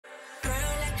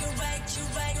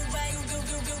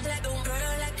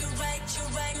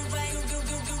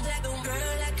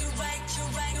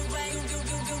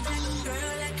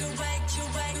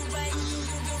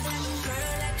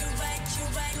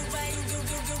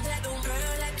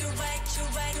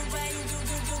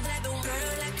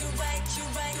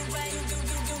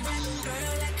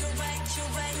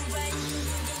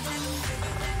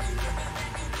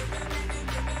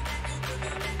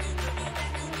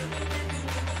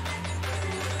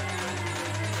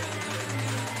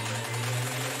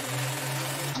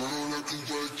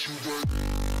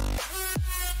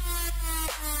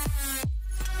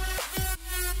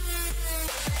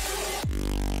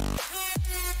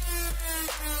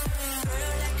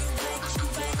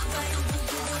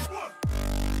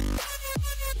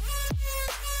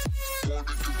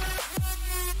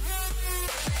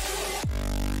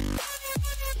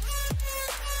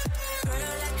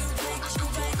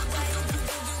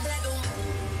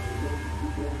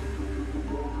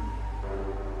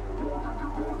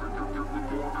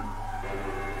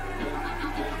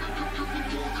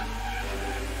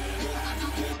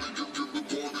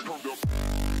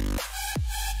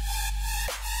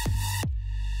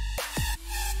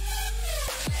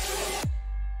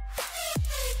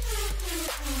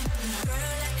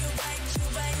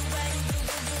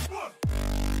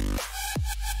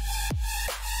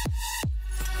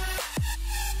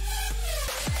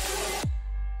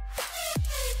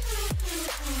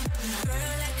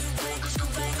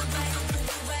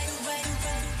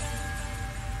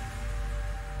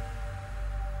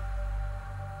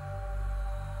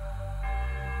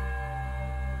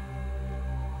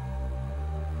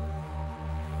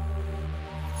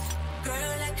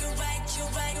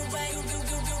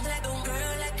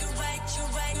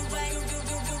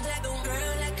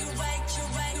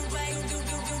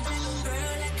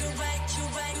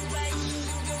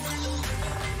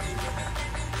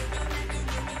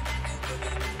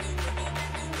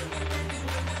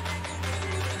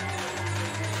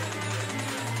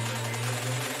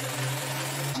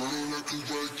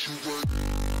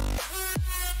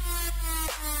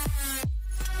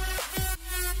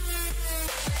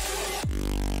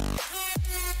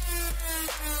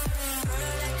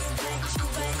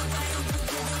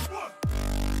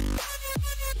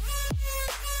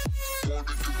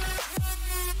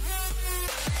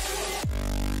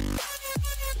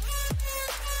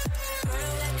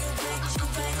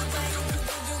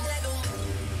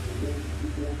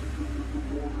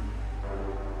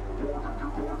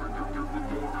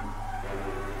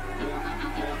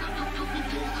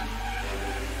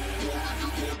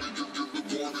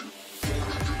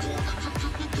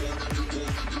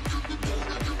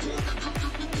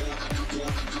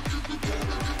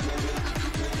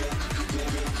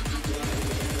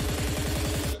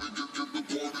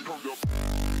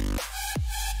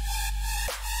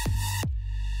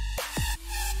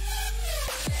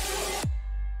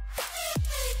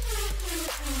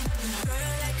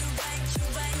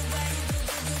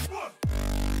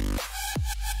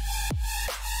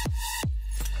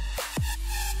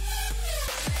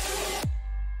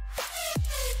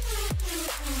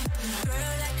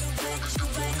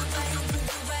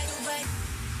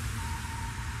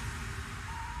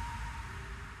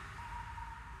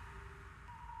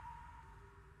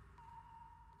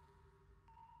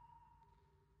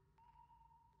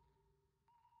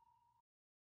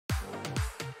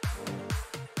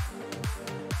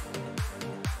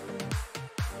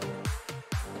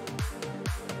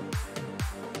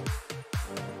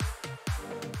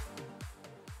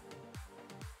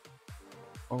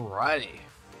Alrighty.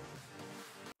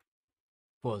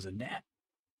 Was a nap.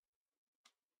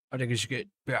 I think it's get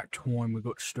about time we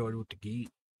got started with the game.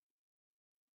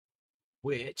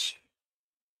 Which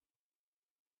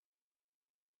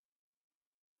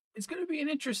is going to be an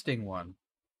interesting one.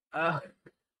 Definitely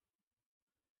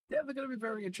going to be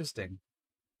very interesting.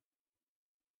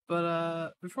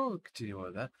 But before we continue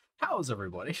with that, how's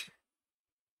everybody?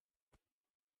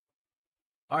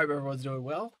 I hope everyone's doing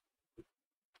well.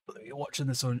 Whether you're watching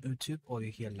this on YouTube or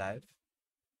you're here live.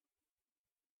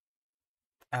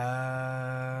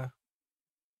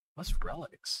 What's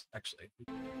relics, actually?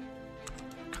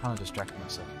 Kind of distracting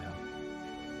myself now.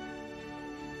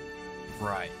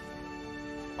 Right.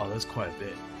 Oh, there's quite a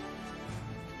bit.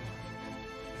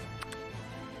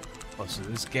 Oh, so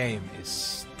this game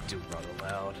is still rather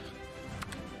loud.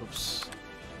 Oops.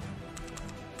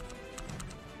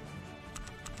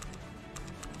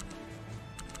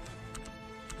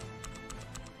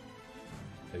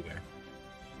 There we go.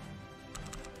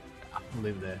 I'll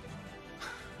leave it there.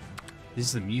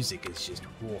 The music is just,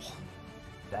 whoa,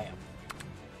 damn.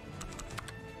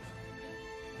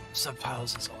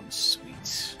 Subtitles is on,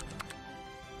 sweet.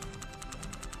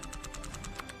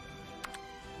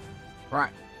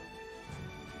 Right.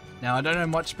 Now, I don't know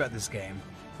much about this game,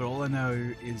 but all I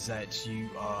know is that you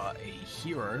are a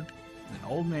hero, an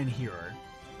old man hero,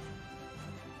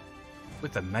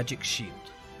 with a magic shield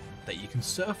that you can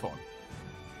surf on.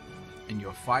 And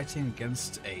you're fighting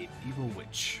against an evil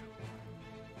witch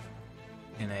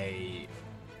in a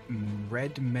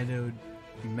red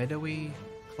meadowy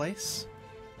place.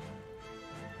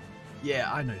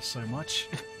 Yeah, I know so much.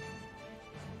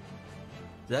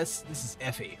 This is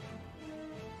Effie,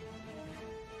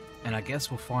 and I guess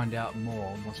we'll find out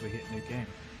more once we hit a new game.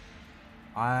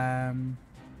 I'm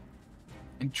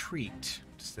intrigued,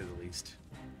 to say the least.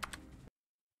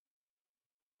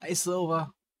 Hey, Sliver,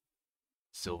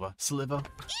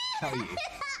 how are you?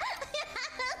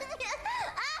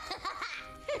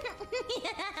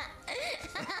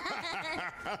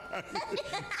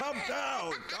 Calm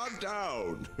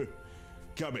down.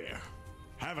 Come here,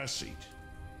 have a seat.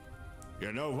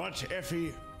 You know what,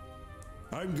 Effie?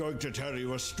 I'm going to tell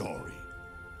you a story.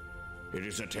 It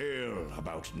is a tale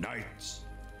about knights,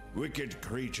 wicked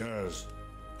creatures,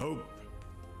 hope,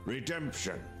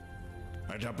 redemption,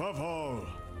 and above all,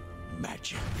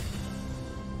 magic.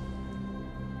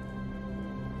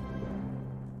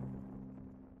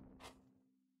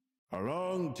 A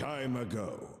long time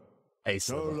ago,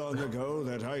 so long ago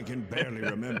that I can barely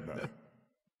remember,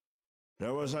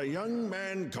 there was a young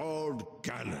man called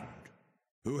Galland,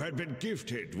 who had been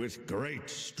gifted with great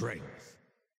strength.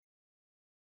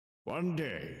 One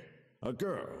day, a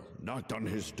girl knocked on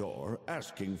his door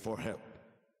asking for help,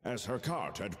 as her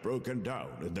cart had broken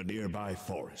down in the nearby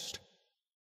forest.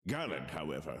 Galland,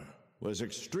 however, was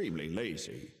extremely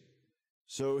lazy,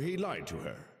 so he lied to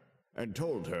her and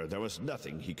told her there was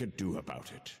nothing he could do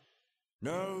about it.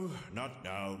 No, not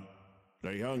now.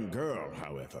 The young girl,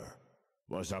 however,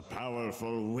 was a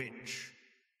powerful witch,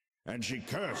 and she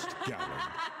cursed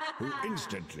Galland, who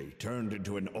instantly turned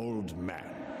into an old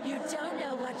man. You don't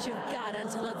know what you've got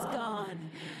until it's gone,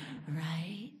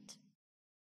 right?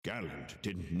 Galland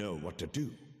didn't know what to do,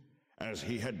 as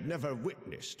he had never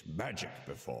witnessed magic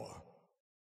before.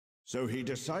 So he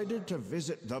decided to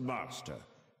visit the master,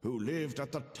 who lived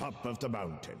at the top of the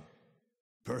mountain.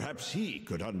 Perhaps he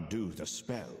could undo the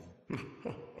spell.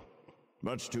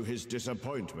 Much to his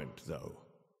disappointment, though,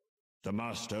 the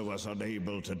master was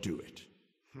unable to do it.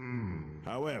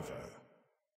 However,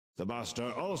 the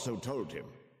master also told him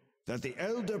that the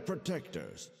Elder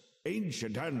Protectors,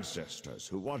 ancient ancestors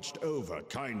who watched over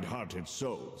kind-hearted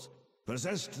souls,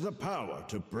 possessed the power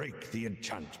to break the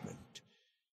enchantment.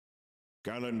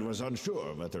 Galland was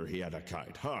unsure whether he had a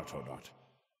kind heart or not.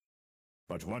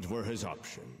 But what were his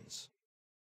options?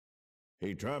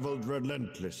 He traveled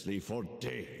relentlessly for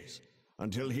days,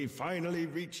 until he finally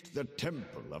reached the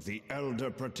Temple of the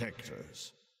Elder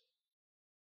Protectors.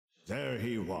 There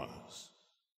he was.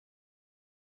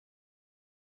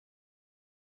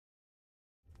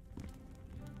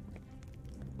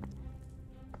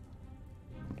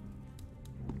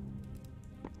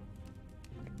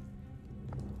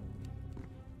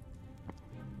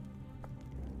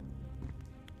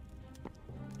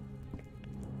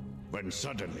 When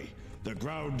suddenly, the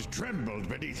ground trembled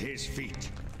beneath his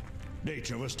feet.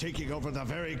 Nature was taking over the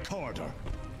very corridor.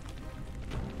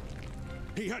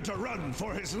 He had to run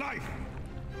for his life!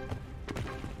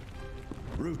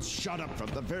 Roots shot up from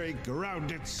the very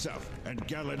ground itself, and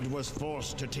Galland was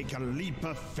forced to take a leap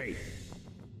of faith.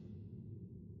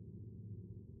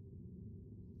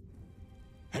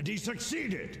 And he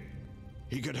succeeded!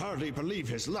 He could hardly believe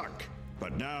his luck,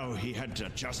 but now he had to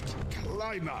just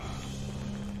climb up.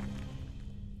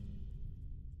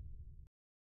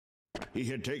 He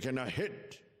had taken a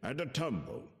hit and a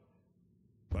tumble,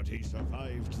 but he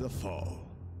survived the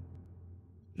fall.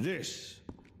 This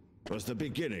was the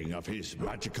beginning of his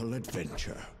magical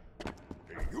adventure.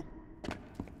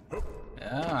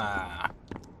 Ah.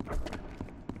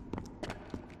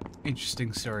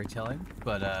 Interesting storytelling,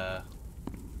 but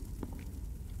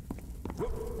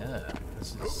yeah,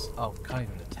 this is can't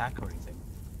even attack or anything.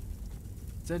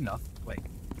 Is there nothing? Wait,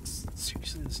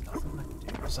 seriously, there's nothing I can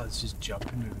do besides just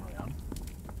jump and move around.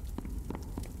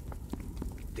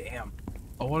 Damn,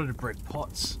 I wanted to break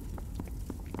pots.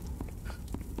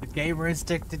 The gamer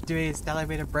instinct into me is telling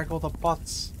me to break all the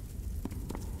pots.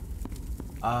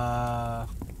 Oh,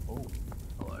 hello.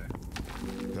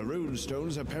 The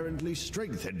runestones apparently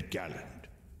strengthened Galland.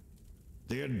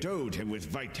 They endowed him with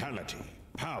vitality,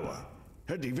 power,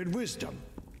 and even wisdom.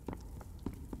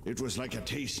 It was like a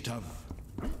taste of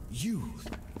youth.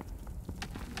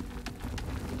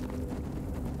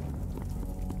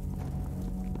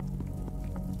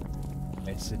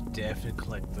 Okay, so definitely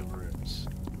collect the runes.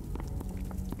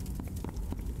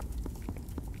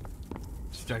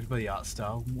 Distracted by the art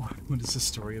style. What is the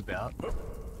story about?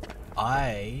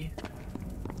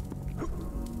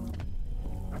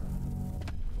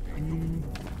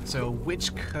 So a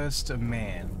witch cursed a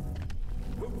man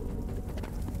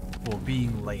for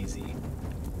being lazy.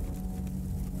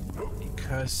 He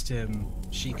cursed him,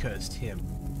 she cursed him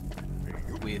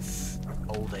with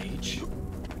old age.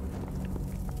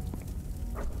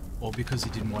 Or because he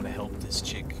didn't want to help this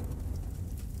chick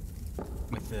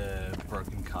with the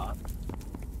broken cart.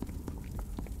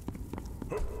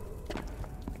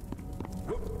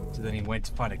 So then he went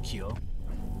to find a cure.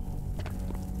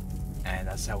 And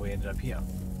that's how we ended up here.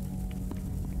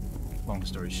 Long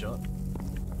story short.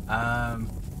 Oh,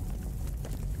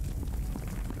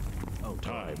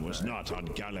 Time was not on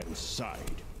Galland's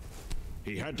side.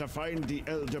 He had to find the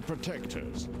Elder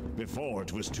Protectors before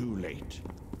it was too late.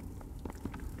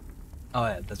 Oh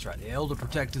yeah, that's right. The Elder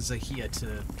Protectors are here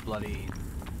to bloody...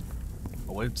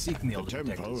 Oh, we're seeking the Elder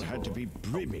Protectors. The temple had to be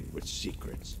brimming with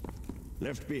secrets,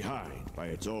 left behind by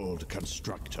its old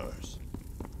constructors.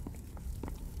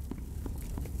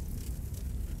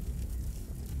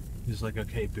 He was like,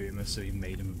 okay, boomer, so he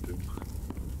made him a boomer.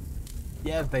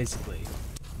 Yeah, basically.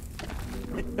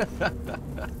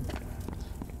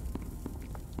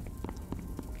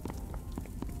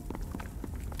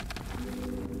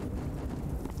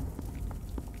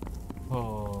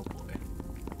 Oh boy.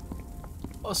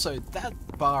 Also, that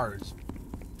bar is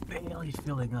barely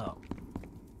filling up.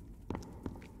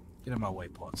 Get out of my way,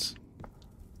 pots.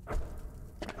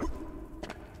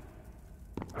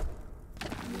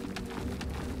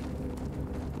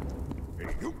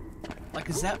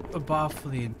 is that a bar for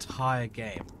the entire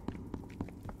game?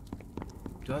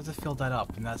 Do I have to fill that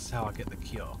up and that's how I get the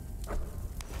cure?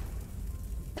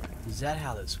 Is that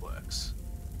how this works?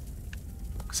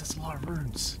 Because that's a lot of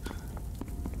runes.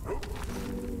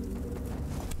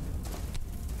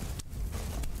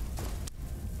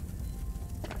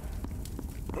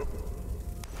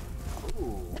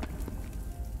 Ooh.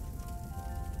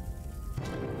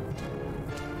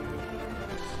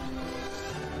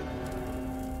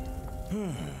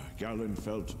 Galen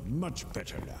felt much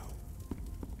better now.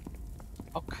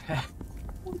 Okay.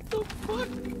 What the fuck?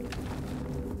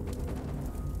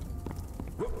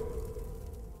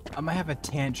 I might have a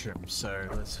tantrum, so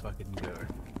let's fucking go.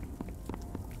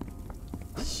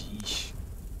 Sheesh.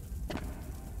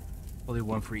 Probably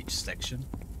one for each section.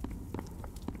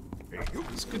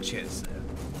 There's a good chance there.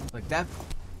 Like that.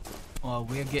 Well,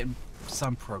 we are getting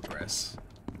some progress.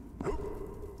 But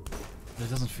it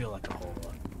doesn't feel like a whole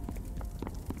lot.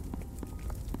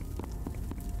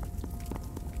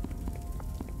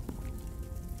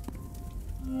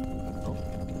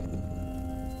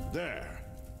 There.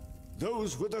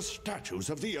 Those were the statues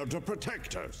of the Elder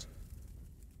Protectors.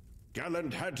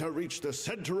 Galen had to reach the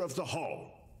center of the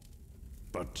hall.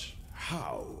 But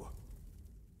how?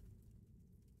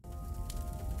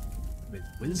 With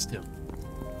wisdom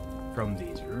from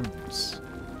these rooms.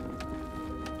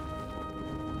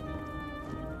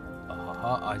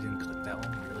 I didn't click that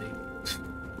one, really.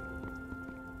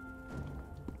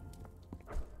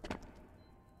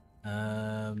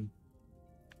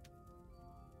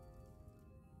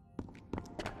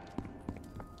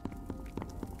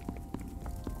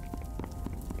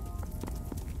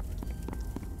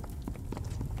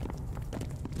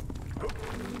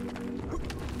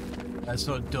 That's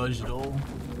not dodge at all.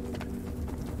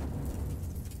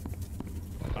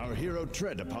 Our hero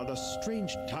tread upon a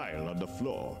strange tile on the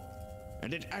floor,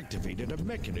 and it activated a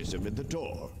mechanism in the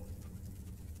door.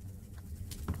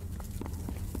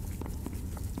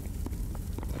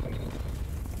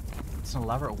 It's an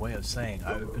elaborate way of saying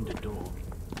I opened a door.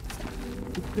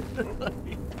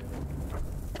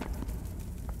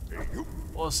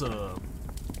 Awesome.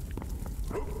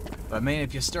 But I mean,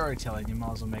 if you're storytelling, you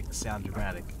might as well make it sound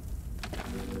dramatic.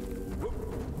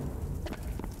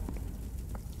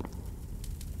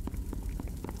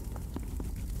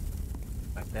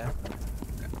 Back there.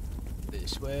 Okay.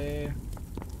 This way.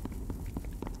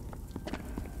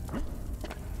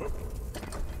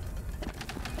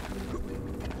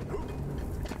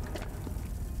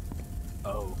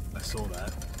 Oh, I saw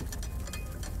that.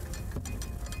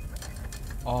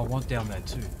 Oh, one down there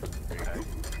too. Okay.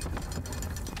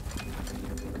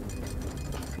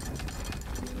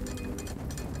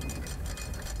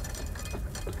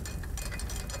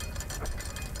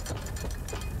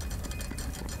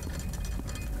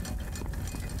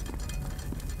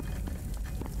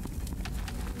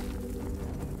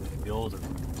 The older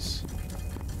rooms.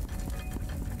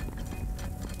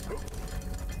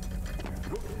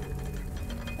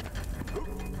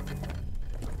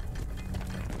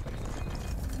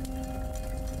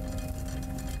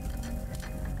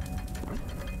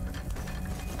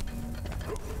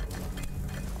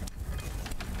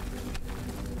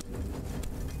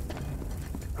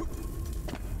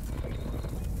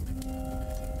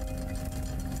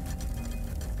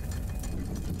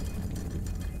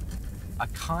 I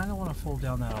kind of want to fall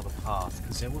down that other path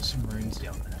because there were some runes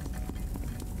down there.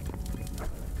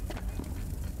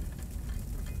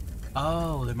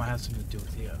 Oh, they might have something to do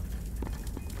with here.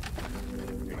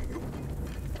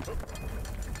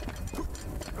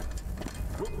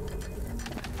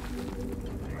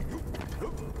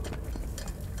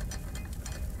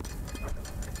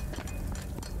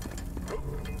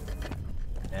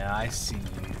 Yeah, I see you.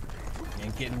 You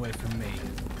ain't getting away from me.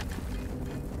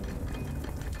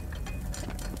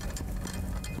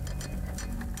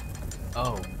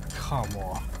 Oh, come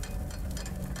on.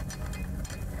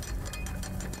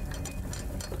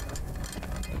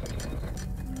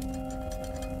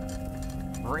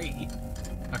 Great.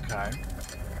 Okay.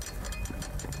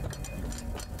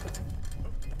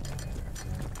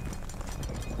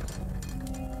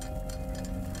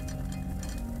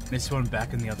 This one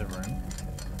back in the other room.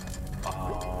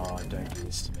 Oh, don't do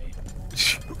this to me.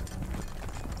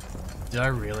 Did I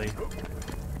really?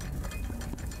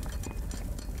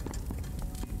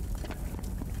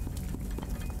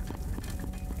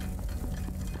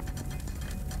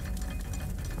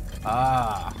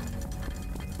 Ah.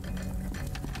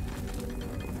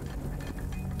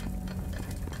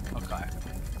 Okay.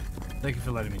 Thank you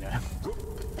for letting me know.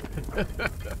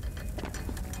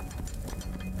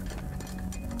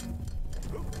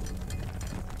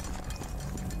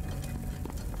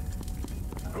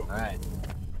 Alright.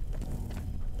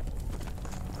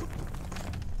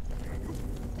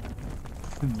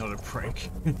 Not a prank.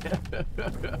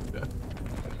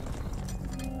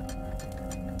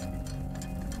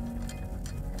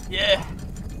 Yeah!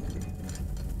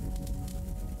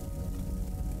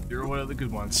 You're one of the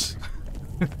good ones.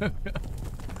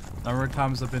 Number of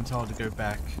times I've been told to go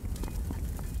back,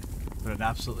 but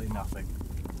absolutely nothing.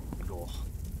 Cool.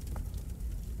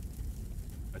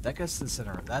 But that gets to the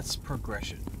center. That's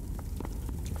progression.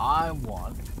 I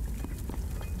want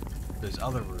those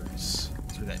other rooms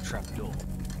through that trap door.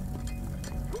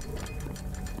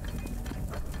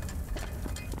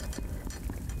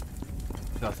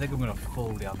 So I think I'm gonna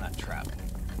fall down that trap.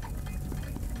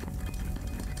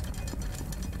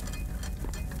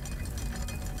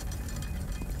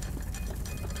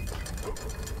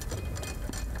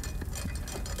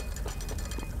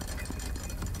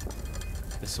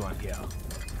 This one here.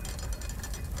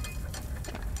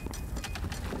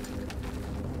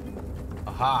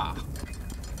 Aha!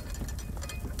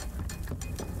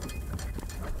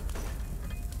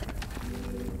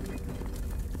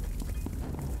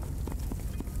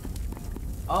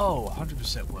 Oh,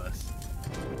 100% worth.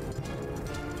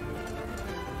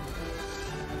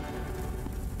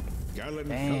 Galen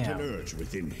Damn. felt an urge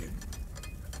within him.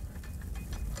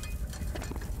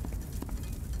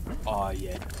 Oh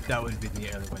yeah, that would have been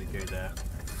the only way to go there.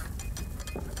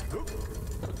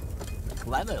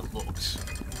 Glad it looks.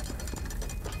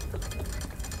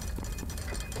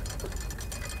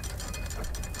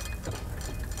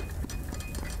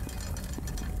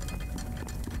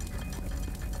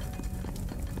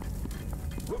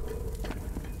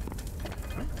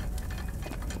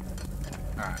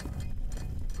 Alright.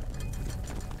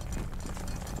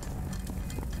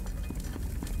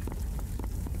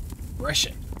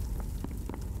 Rushing.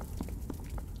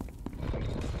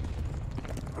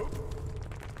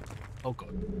 Oh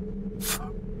god.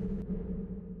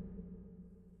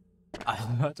 I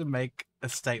had to make a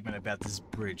statement about this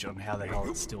bridge on how the hell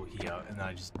it's still here, and then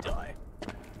I just die.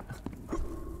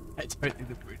 I don't think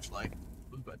the bridge, like,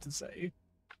 I was about to say.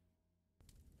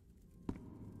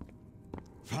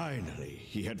 Finally,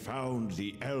 he had found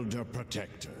the Elder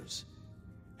Protectors.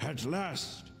 At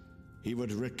last, he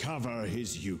would recover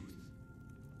his youth.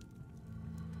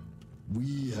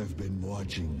 We have been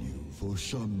watching you for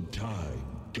some time,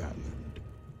 Galland.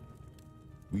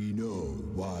 We know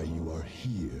why you are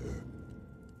here.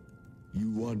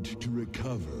 You want to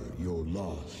recover your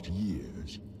lost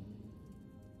years.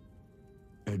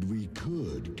 And we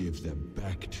could give them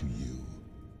back to you.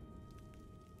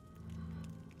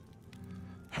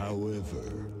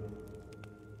 However,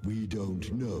 we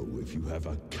don't know if you have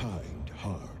a kind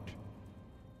heart.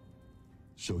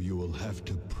 So you will have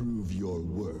to prove your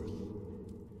worth.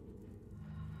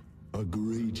 A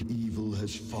great evil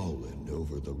has fallen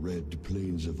over the Red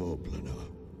Plains of Oblana.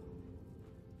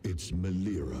 It's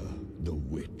Melira, the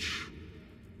witch.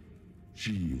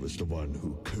 She was the one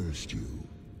who cursed you.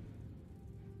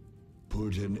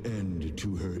 Put an end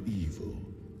to her evil,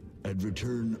 and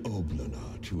return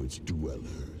Oblana to its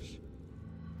dwellers.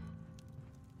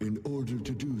 In order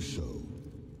to do so,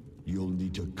 you'll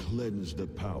need to cleanse the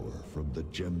power from the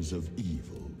Gems of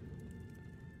Evil.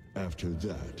 After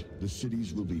that, the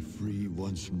cities will be free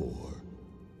once more.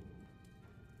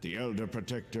 The Elder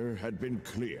Protector had been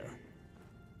clear.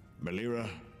 Melira,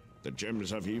 the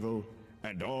Gems of Evil,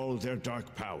 and all their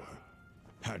dark power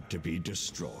had to be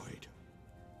destroyed.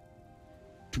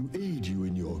 To aid you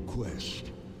in your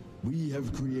quest, we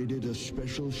have created a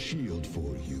special shield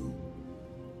for you.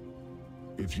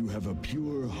 If you have a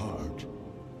pure heart,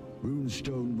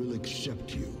 Runestone will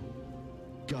accept you,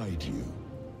 guide you,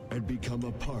 and become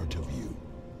a part of you.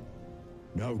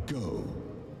 Now go,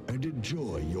 and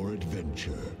enjoy your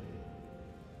adventure.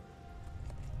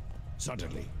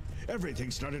 Suddenly,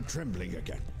 everything started trembling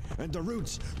again, and the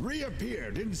roots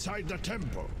reappeared inside the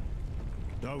temple.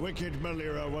 The wicked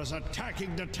Melira was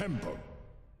attacking the temple.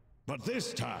 But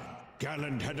this time,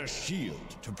 Galland had a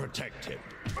shield to protect him.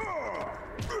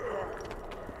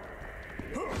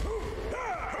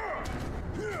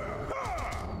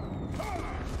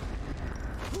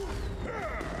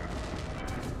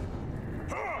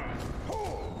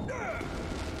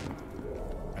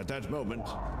 At that moment,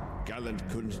 Galland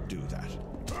couldn't do that.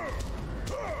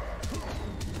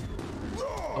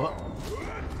 Oh.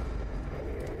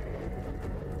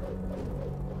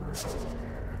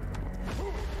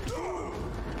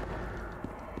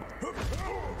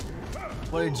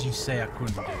 What did you say I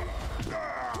couldn't do?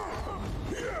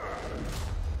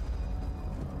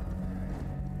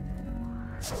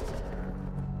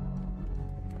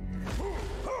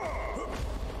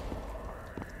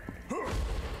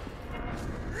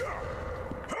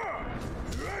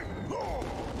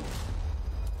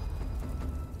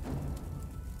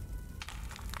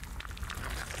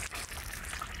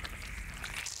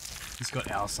 He's got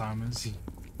Alzheimer's.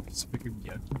 He's freaking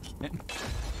young again.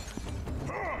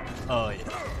 Oh yeah.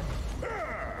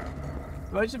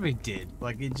 Imagine if he did.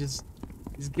 Like he's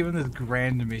given this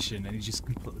grand mission and he just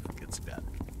completely forgets about it.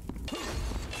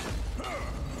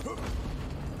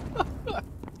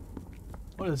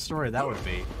 What a story that would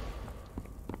be.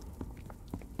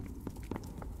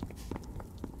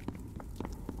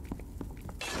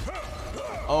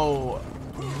 Oh,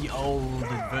 the old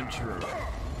adventurer.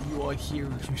 You are here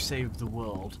to save the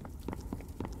world.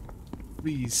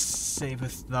 Please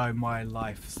saveth thou my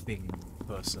life thing,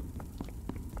 person.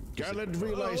 Gallant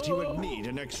realized he would need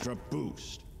an extra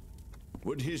boost.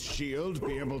 Would his shield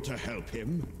be able to help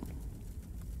him?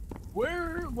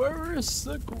 Where is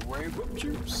the grape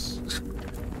juice?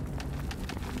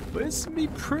 Where's me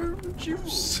prune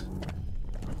juice?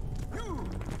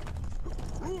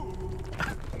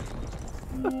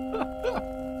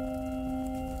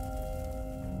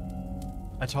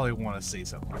 I totally want to see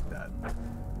something like that.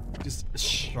 Just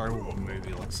show a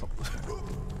movie like something.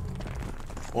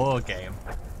 Or a game.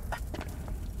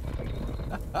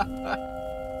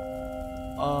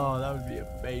 Oh, that would be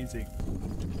amazing.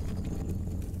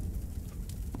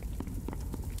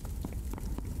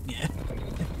 Yeah.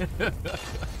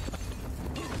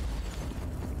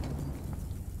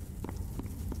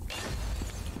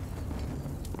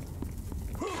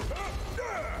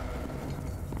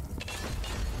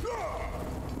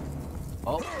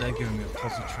 Oh, they're giving me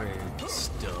concentrated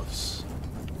stuffs.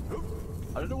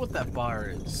 I don't know what that bar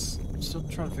is. I'm still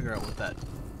trying to figure out what that...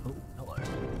 Oh, hello.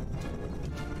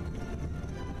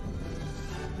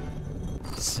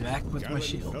 Smack with my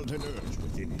shield. Felt an urge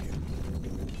within him.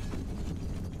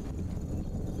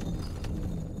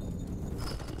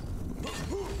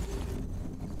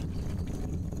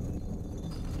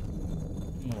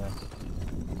 Yeah.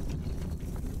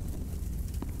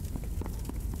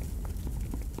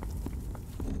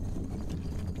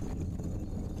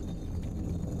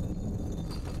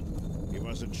 He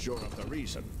wasn't sure of the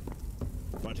reason,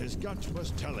 but his gut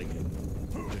was telling him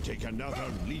to take another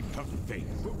leap of faith.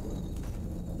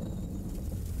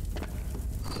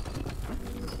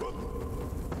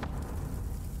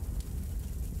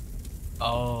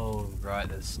 Oh, right,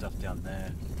 there's stuff down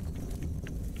there.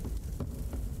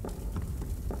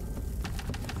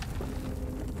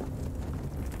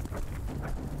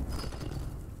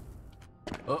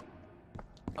 Oh,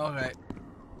 okay.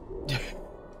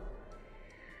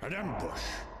 An ambush.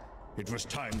 It was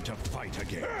time to fight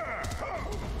again.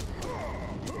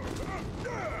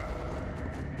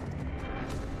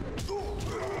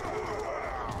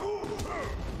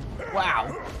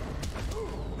 Wow.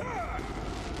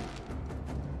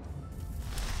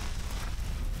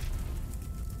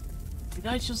 Did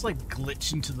I just like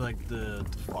glitch into like the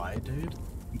fire, dude?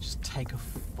 And just take a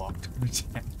fuck ton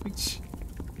of damage?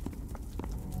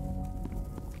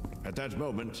 At that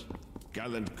moment,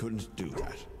 Gallant couldn't do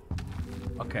that.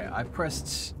 Okay, I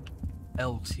pressed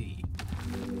LT.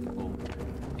 Oh,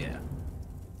 yeah.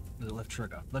 The left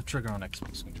trigger. Left trigger on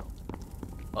Xbox control.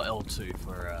 Or L2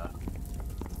 for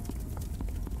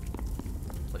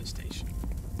PlayStation.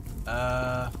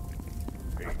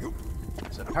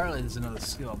 So apparently there's another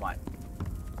skill I might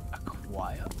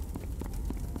acquire.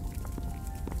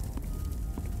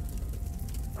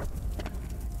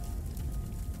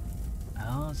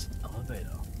 Oh, it's an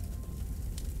elevator.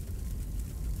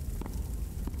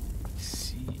 Let's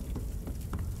see.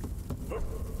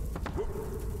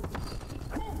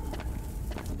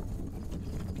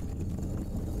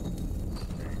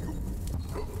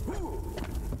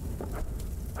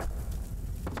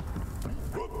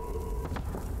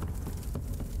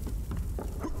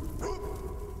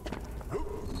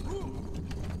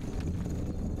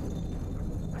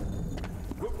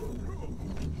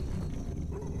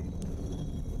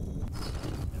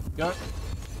 Go.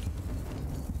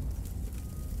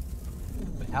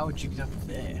 But how would you get up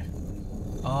there?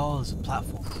 Oh, there's a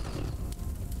platform.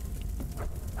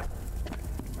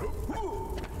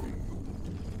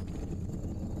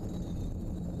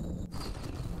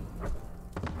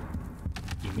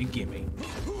 Gimme, gimme.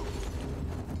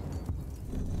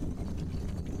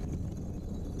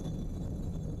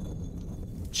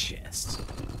 Chest.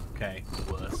 Okay,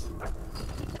 worth.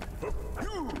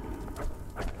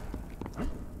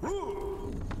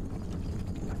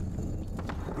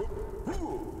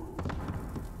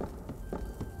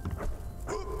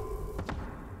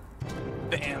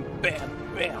 Bam, bam,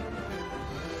 bam.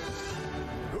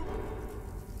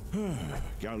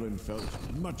 Gallant felt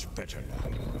much better now.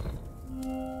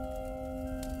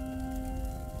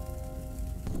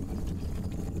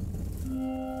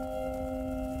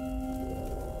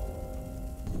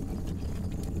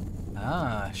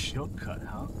 Ah, shortcut,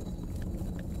 huh?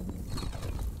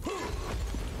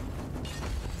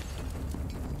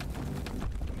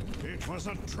 It was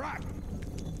a trap.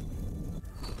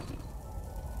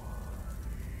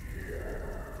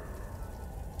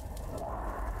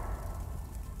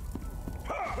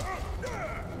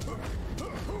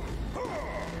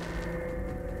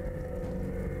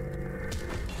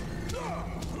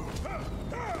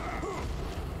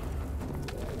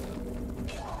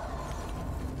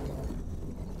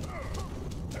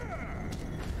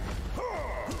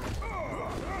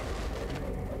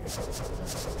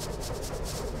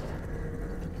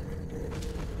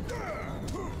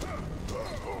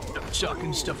 Stop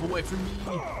chucking stuff away from me.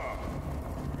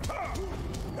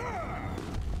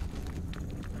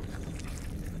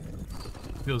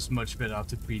 Feels much better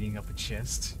after beating up a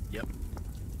chest. Yep.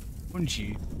 Wouldn't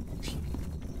you?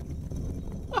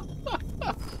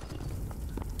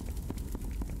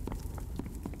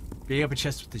 Beating up a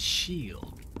chest with a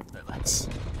shield. No, that's...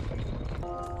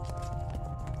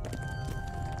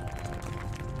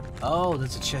 Oh,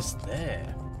 there's a chest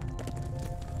there.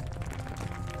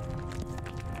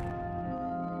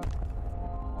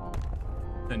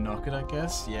 Then knock it, I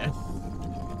guess? Yeah.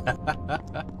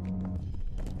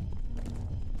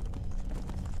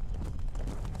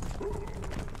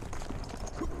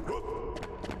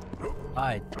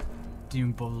 I didn't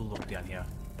even bother to look down here.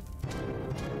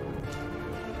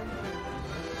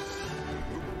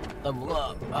 Level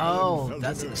up. Oh,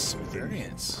 that's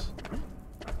experience.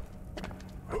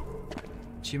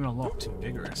 Achievement unlocked.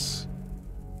 Vigorous.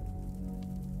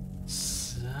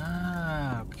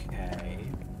 Okay.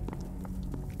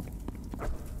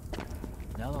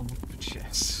 Now I'm looking for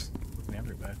chests. Looking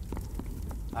everywhere.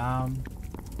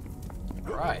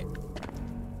 Right.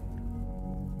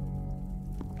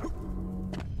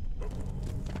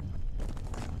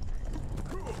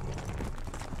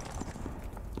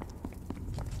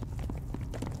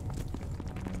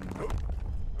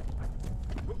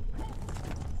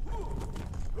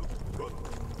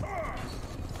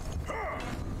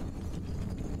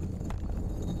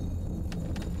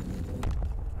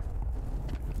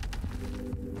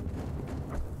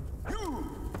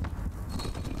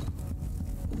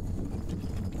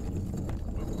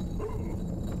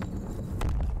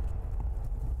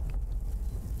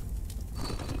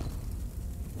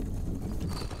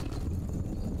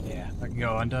 I can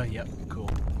go under, yep, cool.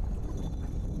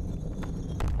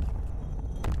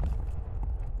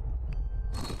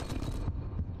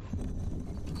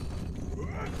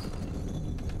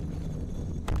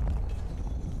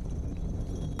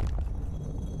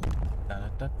 Da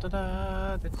da da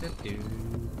da da da do.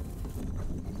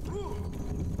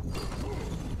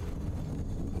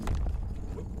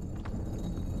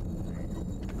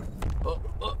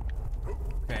 Oh.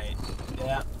 Okay,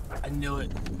 yeah, I knew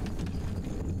it.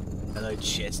 Hello,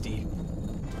 Chesty.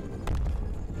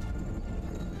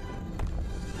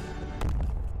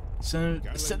 So,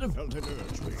 instead of... Felt an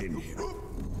urge within him.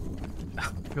 I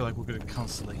feel like we're gonna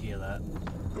constantly hear that.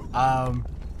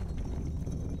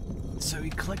 So he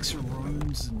collects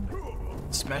runes and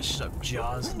smashes up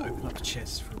jars and opens up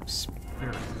chests for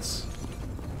experience.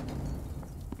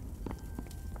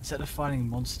 Instead of fighting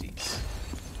monsters.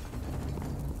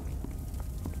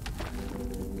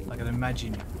 Like I'd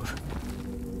imagine you would.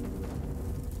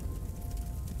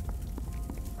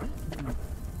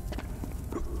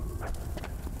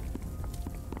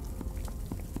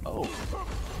 Oh.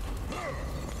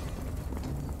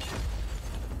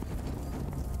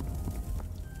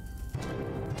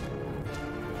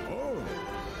 Oh,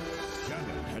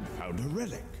 Ganon had found a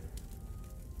relic.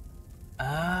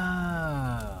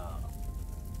 Ah.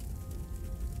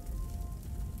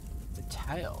 The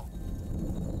tail.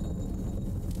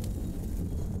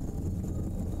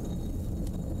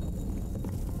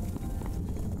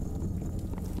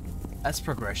 That's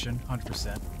progression,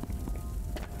 100%.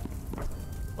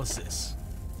 What's this?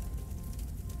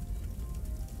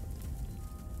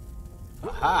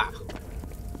 Aha!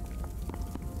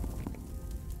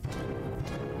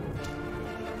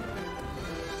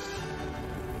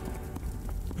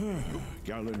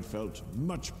 Ganon felt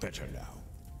much better now.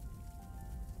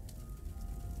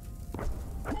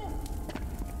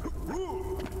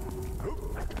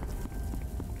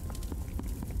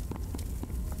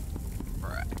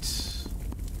 Right.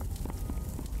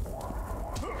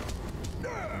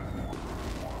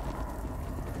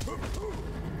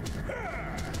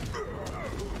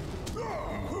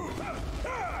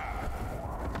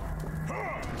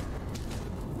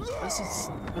 This is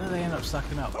where they end up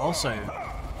sucking up. Also,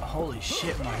 holy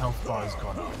shit, my health bar has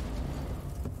gone up.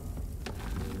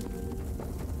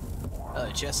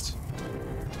 Hello, chest.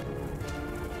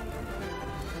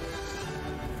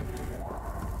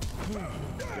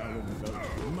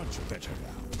 much better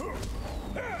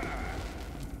now.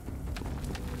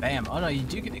 Bam. Oh no, you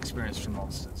do get experience from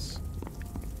monsters.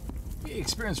 You get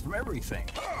experience from everything.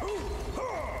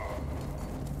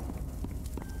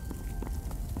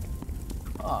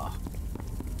 Ah.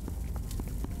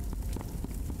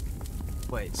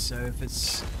 Wait, so if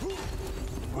it's...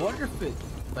 I wonder if it...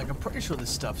 Like, I'm pretty sure this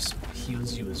stuff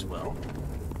heals you as well.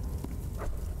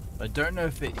 I don't know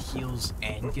if it heals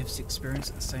and gives experience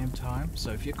at the same time.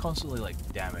 So if you're constantly, like,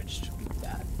 damaged with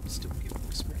that, it still give you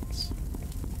experience.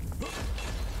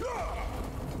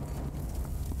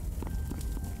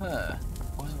 Huh.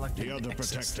 What was it like The other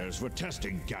protectors were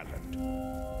testing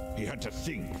Gallant. He had to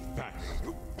think fast.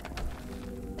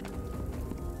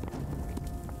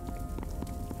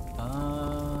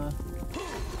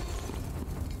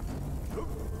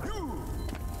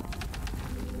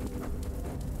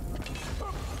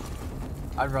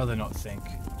 I'd rather not think.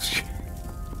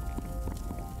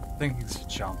 Thinking's for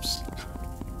chumps.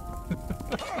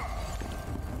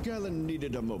 Gallant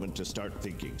needed a moment to start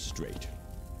thinking straight.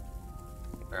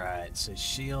 Alright, so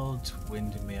shield,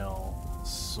 windmill,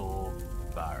 sword,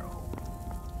 barrel.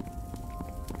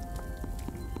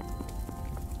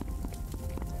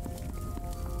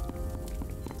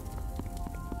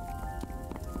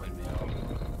 Windmill.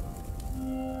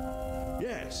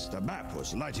 Yes, the map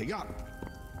was lighting up.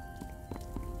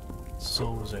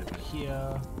 Soul's over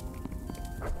here.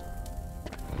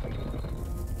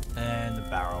 And the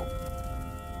barrel.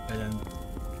 And then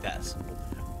that's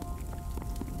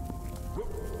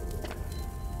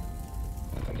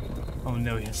oh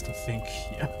no, he has to think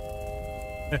here.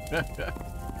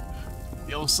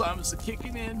 The old Simons are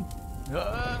kicking in.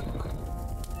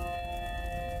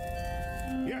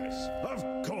 Yes, of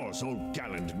course old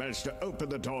Gallant managed to open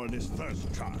the door in his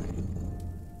first try.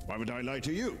 Why would I lie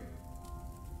to you?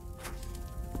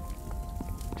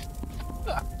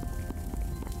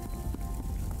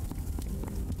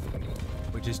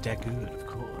 Which is that good, of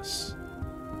course.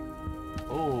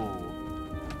 Oh.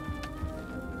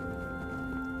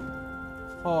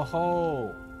 Oh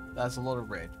ho! That's a lot of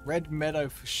red. Red meadow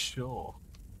for sure.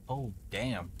 Oh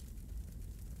damn.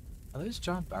 Are those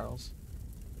giant barrels?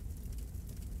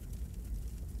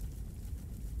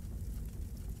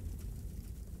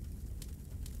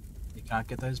 You can't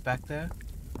get those back there?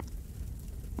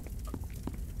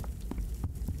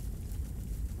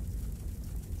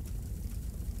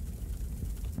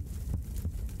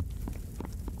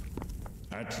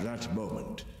 At that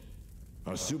moment,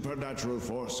 a supernatural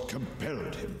force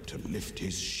compelled him to lift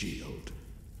his shield.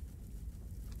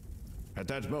 At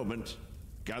that moment,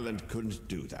 Gallant couldn't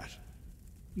do that.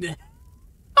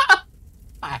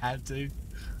 I had to.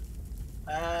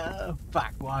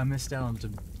 Fuck, why I missed out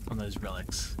on those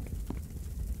relics.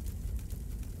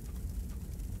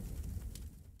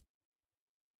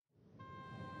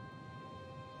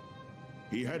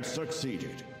 He had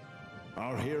succeeded.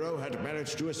 Our hero had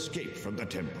managed to escape from the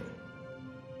temple.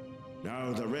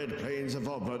 Now the Red Plains of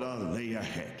Obada lay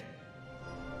ahead.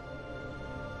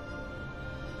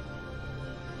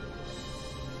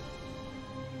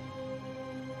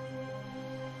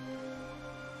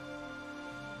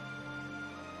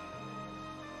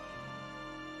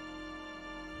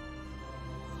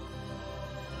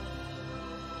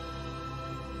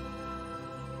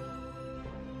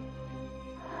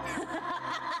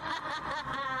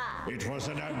 It was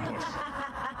an ambush.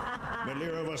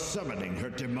 Melira was summoning her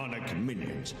demonic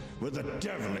minions with a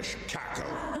devilish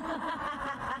cackle.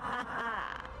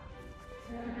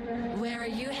 Where are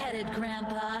you headed,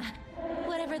 Grandpa?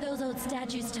 Whatever those old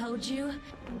statues told you,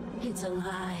 it's a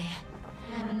lie.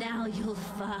 Now you'll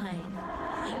find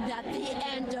that the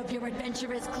end of your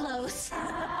adventure is close.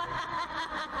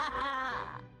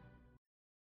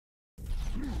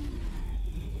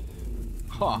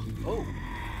 Huh. Oh.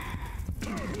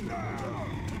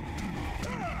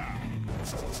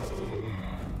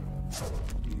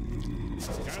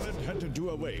 Gallant had to do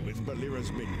away with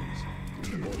Melira's minions,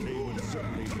 or they would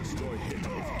certainly destroy him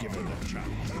if given the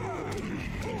chance.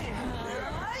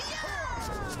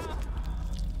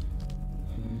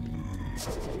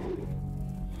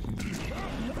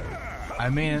 I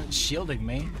mean, it's shielding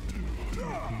me.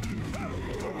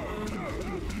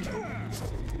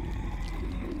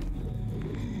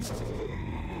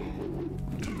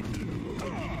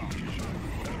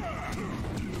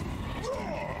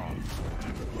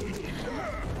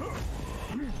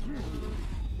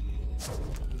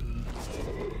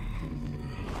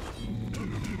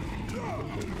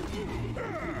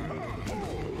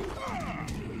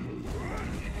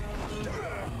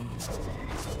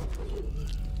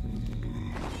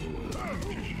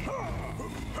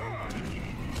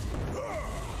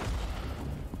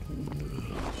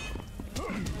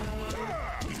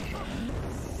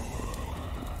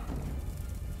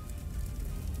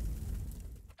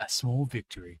 small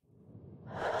victory.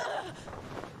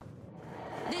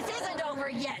 This isn't over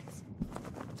yet!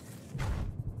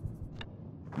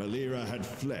 Malira had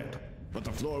fled, but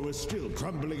the floor was still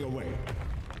crumbling away.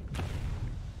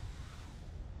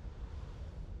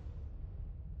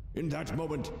 In that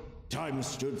moment, time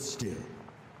stood still.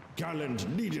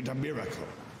 Galland needed a miracle.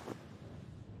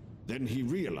 Then he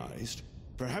realized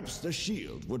perhaps the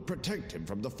shield would protect him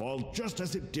from the fall just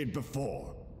as it did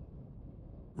before.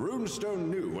 Runestone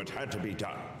knew what had to be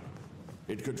done.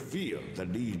 It could feel the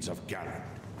needs of Galland.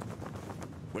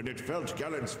 When it felt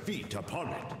Galland's feet upon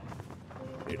it,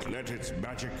 it let its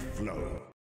magic flow.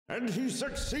 And he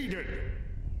succeeded!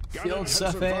 Galland had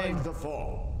survived the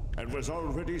fall and was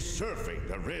already surfing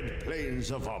the red plains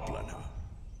of Oblana.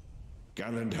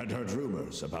 Galland had heard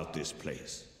rumors about this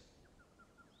place.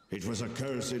 It was a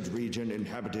cursed region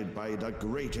inhabited by the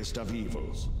greatest of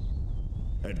evils,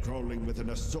 and crawling with an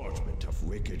assortment of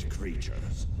wicked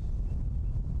creatures.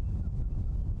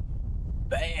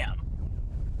 Bam!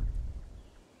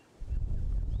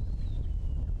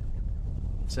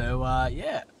 So,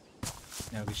 yeah.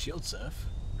 Now we shield surf.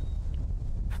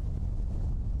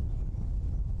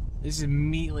 This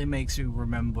immediately makes me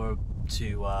remember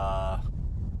to,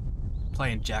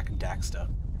 playing Jack and Daxter.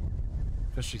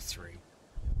 Especially 3.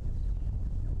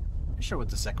 I'm sure with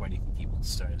the second one you can keep the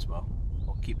stone as well.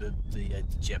 Or keep the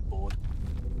jet board.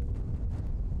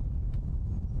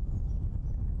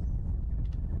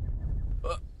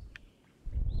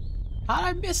 How'd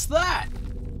I miss that?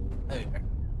 There you go.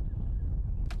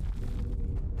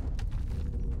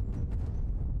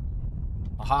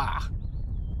 Aha!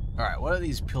 Alright, what are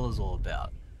these pillars all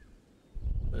about?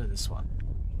 What is this one?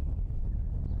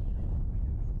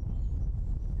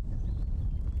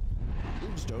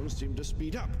 Moonstone seemed to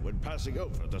speed up when passing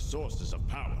over the sources of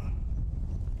power.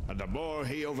 And the more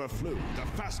he overflew, the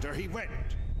faster he went.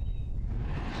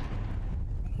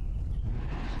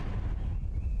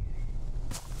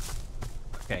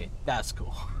 Okay, that's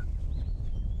cool.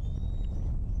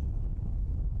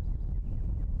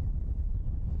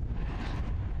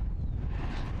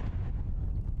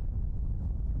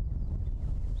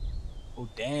 Oh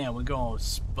damn, we're going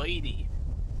speedy.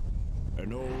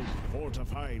 An old,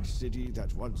 fortified city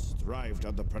that once thrived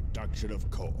on the production of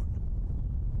corn,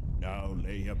 now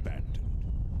lay abandoned.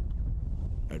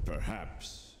 And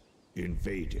perhaps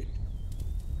invaded.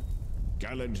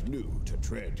 Galland knew to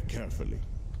tread carefully.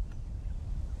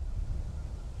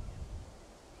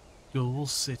 Ghoul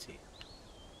City.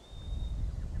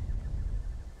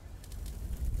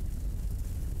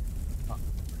 Huh.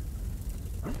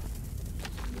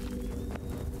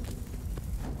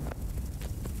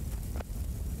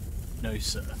 No,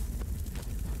 sir.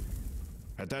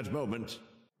 At that moment,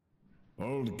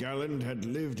 old Galland had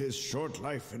lived his short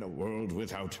life in a world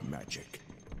without magic.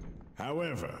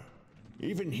 However,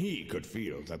 even he could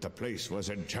feel that the place was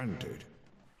enchanted.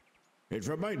 It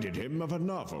reminded him of a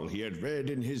novel he had read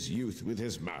in his youth with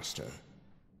his master.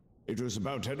 It was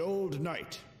about an old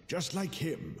knight, just like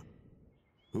him,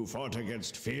 who fought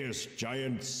against fierce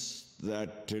giants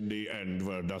that, in the end,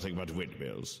 were nothing but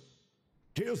windmills.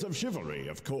 Tales of chivalry,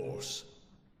 of course.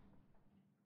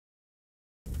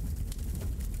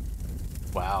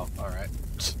 Wow, alright.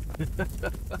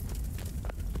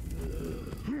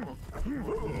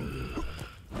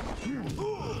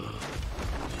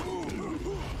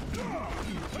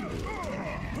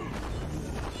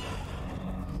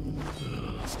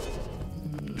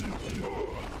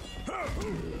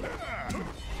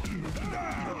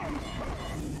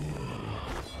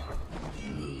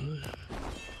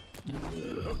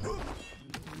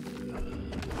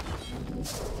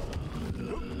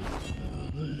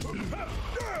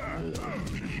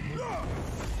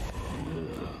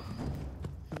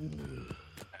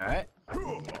 Alright.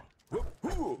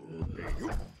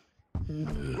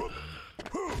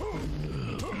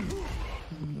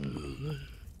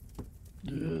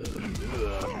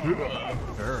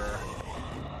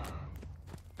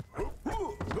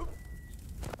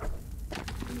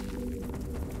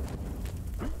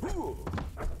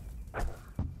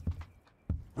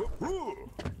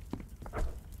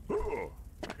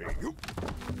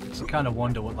 So I kind of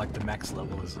wonder what like the max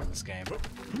level is in this game.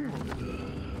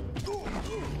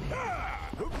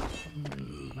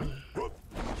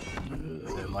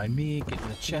 Don't mind me, get in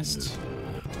the chest.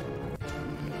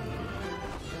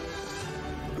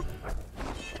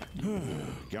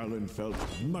 Galland felt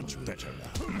much better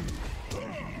now.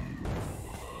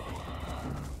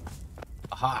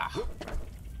 Aha!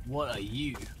 What are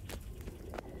you?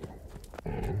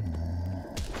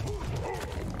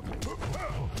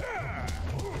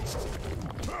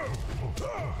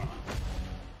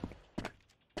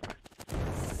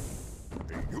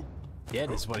 Yeah,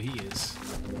 that's what he is.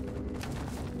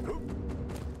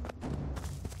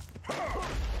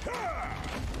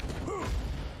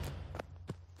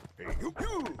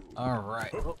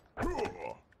 Alright. Oh.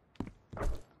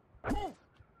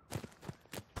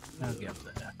 I'll get up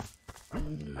there.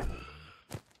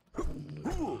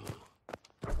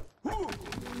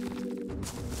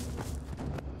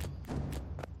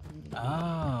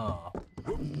 Oh.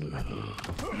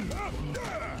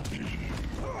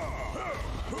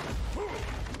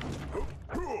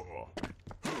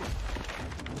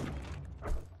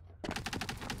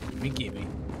 Gimme.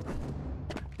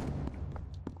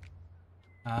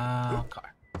 Okay.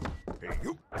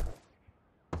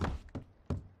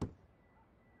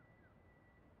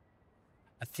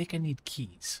 I think I need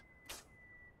keys.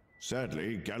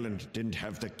 Sadly, Gallant didn't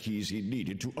have the keys he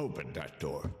needed to open that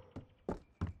door.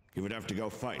 He would have to go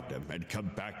find them and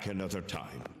come back another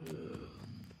time.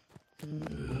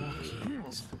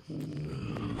 Keys.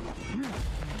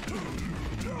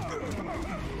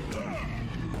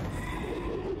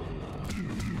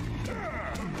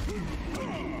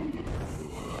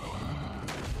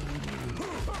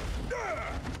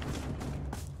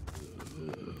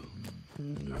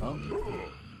 Oh,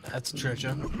 that's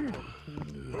treasure.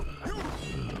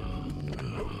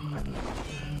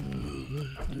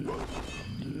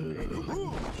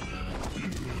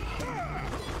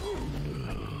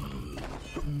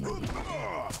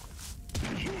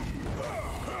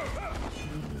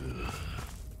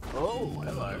 Oh,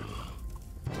 hello.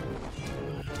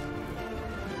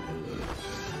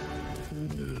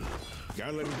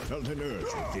 Gallant felt an urge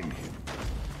within him.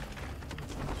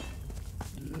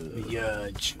 The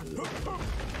urge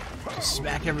to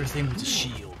smack everything with the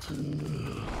shield.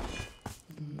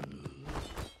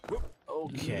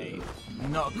 Okay,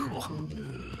 not cool.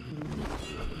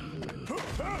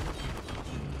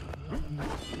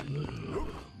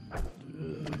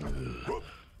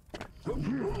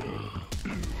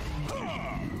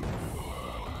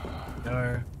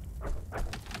 No.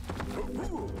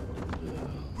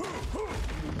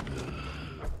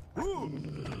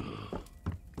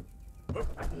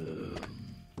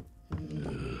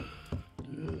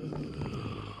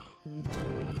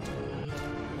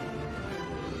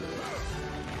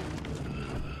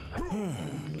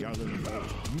 Gallant felt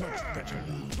much better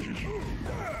now.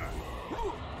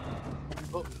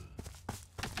 Oh.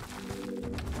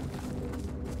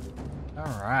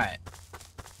 Alright.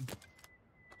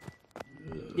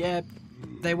 Yeah,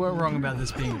 they weren't wrong about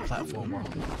this being a platformer.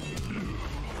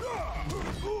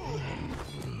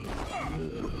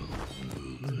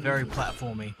 It's very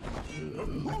platformy.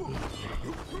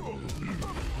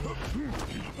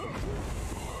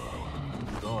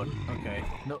 God, okay.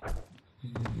 Nope.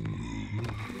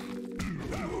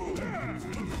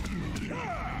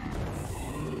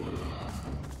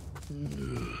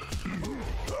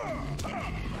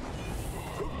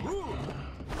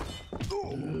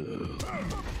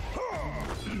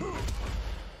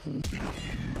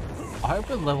 I hope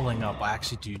with leveling up I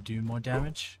actually do more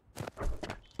damage.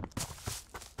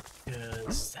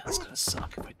 Because that's gonna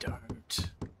suck if I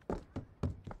don't.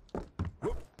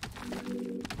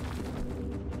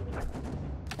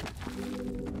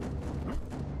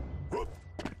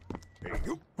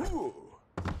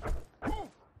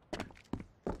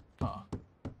 Huh.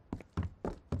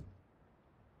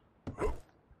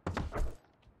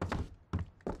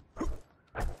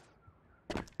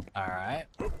 Alright.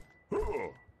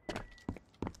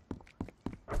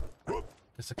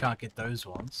 Guess I can't get those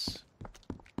ones.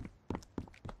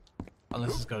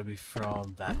 Unless it's gotta be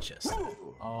from that chest.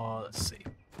 Oh, let's see.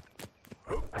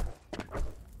 Oh.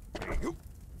 There we go.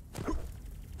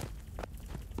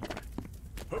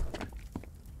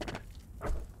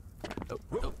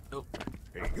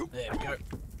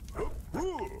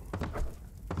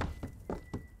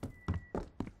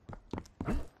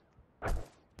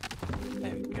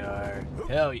 There we go.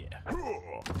 Hell yeah.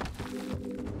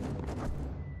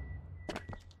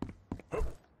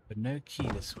 But no key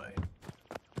this way.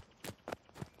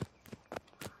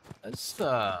 There's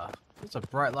a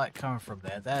bright light coming from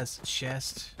there. There's a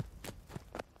chest.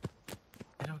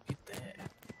 I don't get there.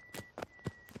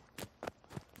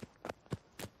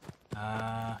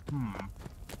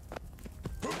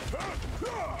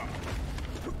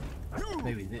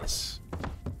 Maybe this.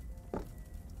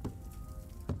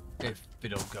 If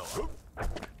it'll go up.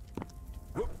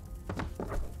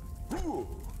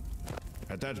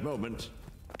 At that moment,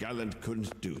 Gallant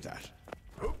couldn't do that.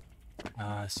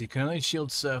 So you can only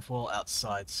shield surf while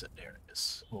outside certain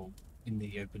areas, or in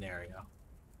the open area.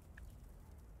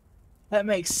 That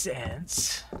makes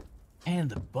sense. And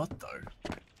the butt though.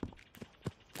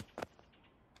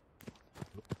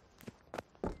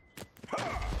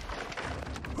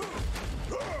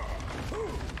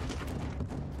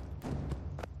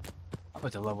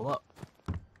 About to level up.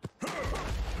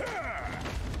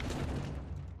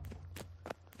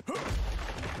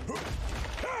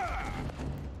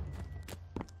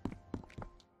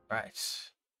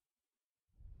 Right.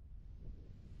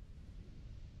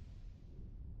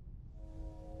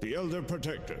 The Elder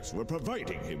Protectors were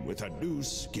providing him with a new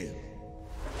skill.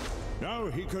 Now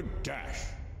he could dash.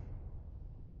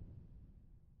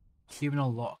 Achievement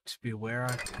unlocked. Beware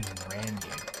I can ram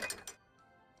you.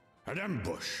 An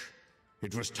ambush.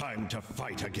 It was time to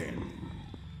fight again.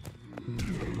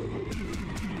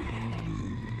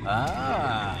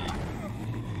 Ah.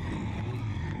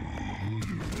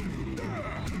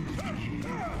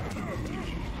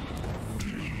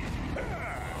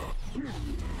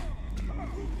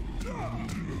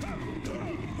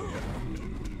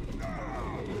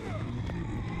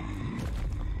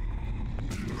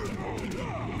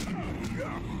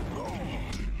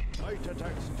 Light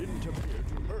attacks didn't appear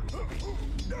to hurt.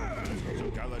 So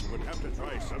Galen would have to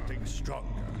try something stronger.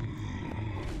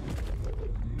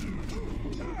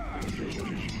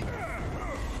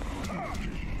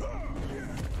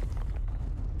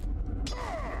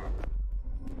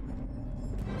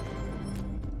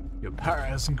 Your power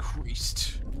has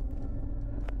increased.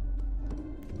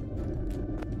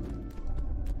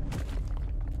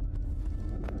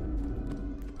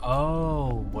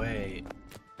 Oh, wait.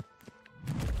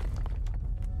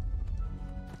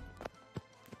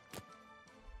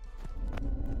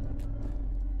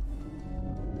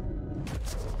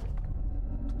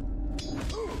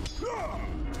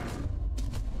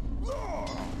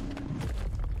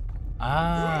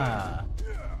 Ah.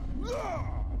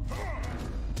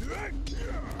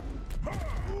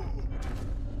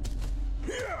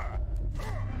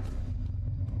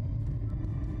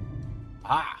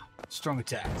 Ah, strong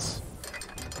attacks.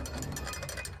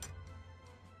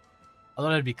 I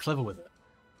thought I'd be clever with it.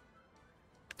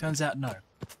 Turns out, no.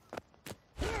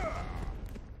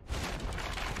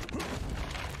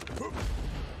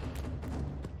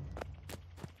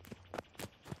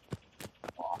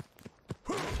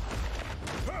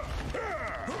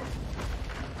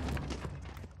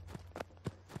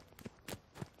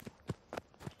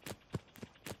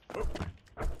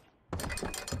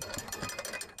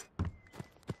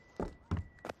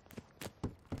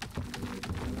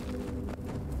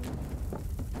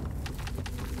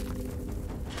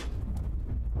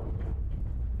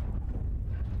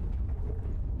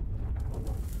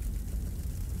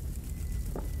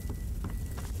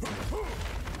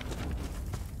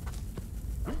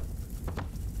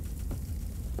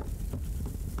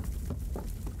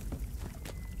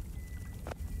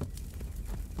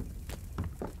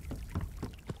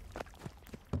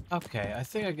 Okay, I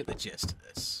think I get the gist of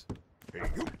this.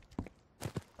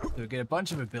 So we get a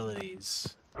bunch of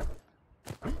abilities.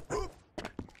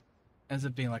 Ends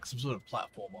up being like some sort of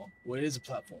platformer. Well, it is a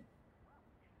platform.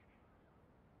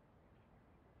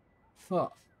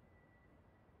 Fuck.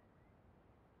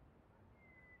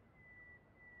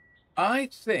 I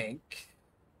think...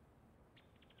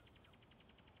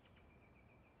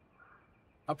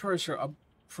 I'm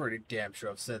pretty damn sure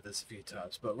I've said this a few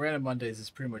times, but Random Mondays is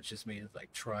pretty much just me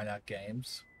like trying out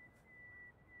games.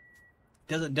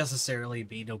 Doesn't necessarily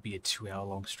mean it'll be a 2-hour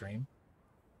long stream.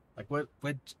 Like we're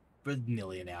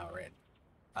nearly an hour in.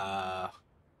 But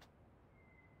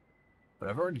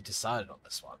I've already decided on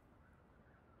this one.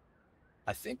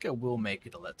 I think I will make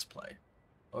it a Let's Play.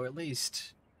 Or at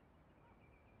least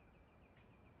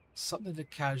something to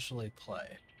casually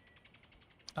play.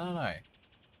 I don't know.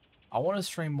 I want to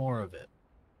stream more of it.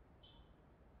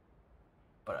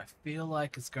 But I feel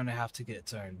like it's going to have to get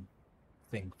its own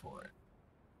thing for it.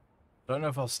 I don't know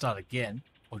if I'll start again,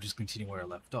 or just continue where I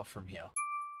left off from here.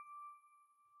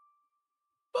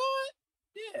 But,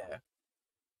 yeah.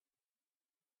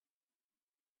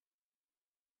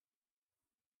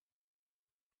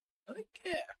 I think,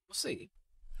 yeah, we'll see.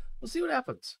 We'll see what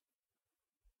happens.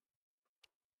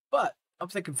 But, I'm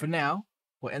thinking for now,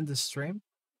 we'll end this stream.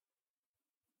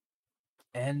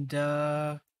 And,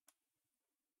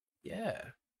 yeah.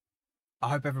 I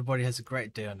hope everybody has a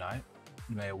great day or night.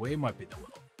 May we might be the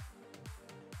will.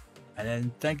 And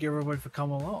then thank you everybody for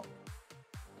coming along.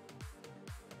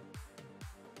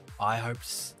 I hope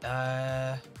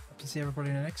to see everybody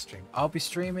in the next stream. I'll be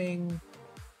streaming...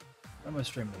 When am I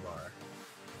streaming tomorrow?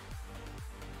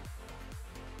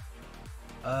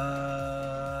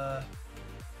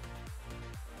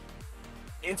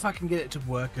 If I can get it to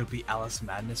work, it'll be Alice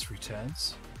Madness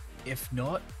Returns. If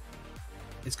not,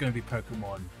 it's going to be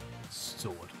Pokemon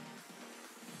Sword.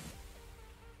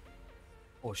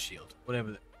 Or Shield.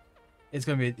 Whatever. It's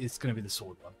going to be the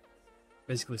Sword one.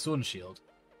 Basically, Sword and Shield.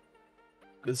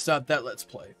 Gonna start that Let's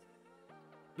Play.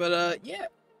 But yeah,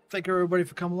 thank you everybody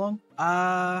for coming along.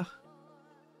 I'll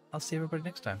see everybody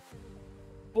next time.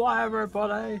 Bye,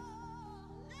 everybody.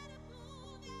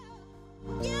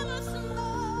 Give us some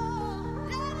more,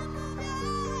 let it move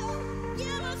you.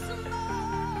 Give us some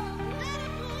more, let it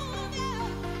move you.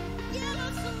 Give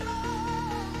us some more,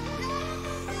 let it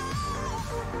move you.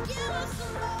 Give us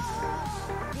some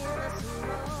more, give us some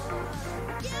more,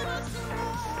 give us some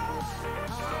more.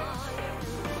 Oh, yeah.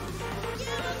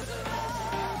 Give us some more,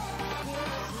 give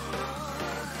us some more,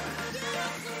 give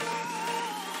us some more.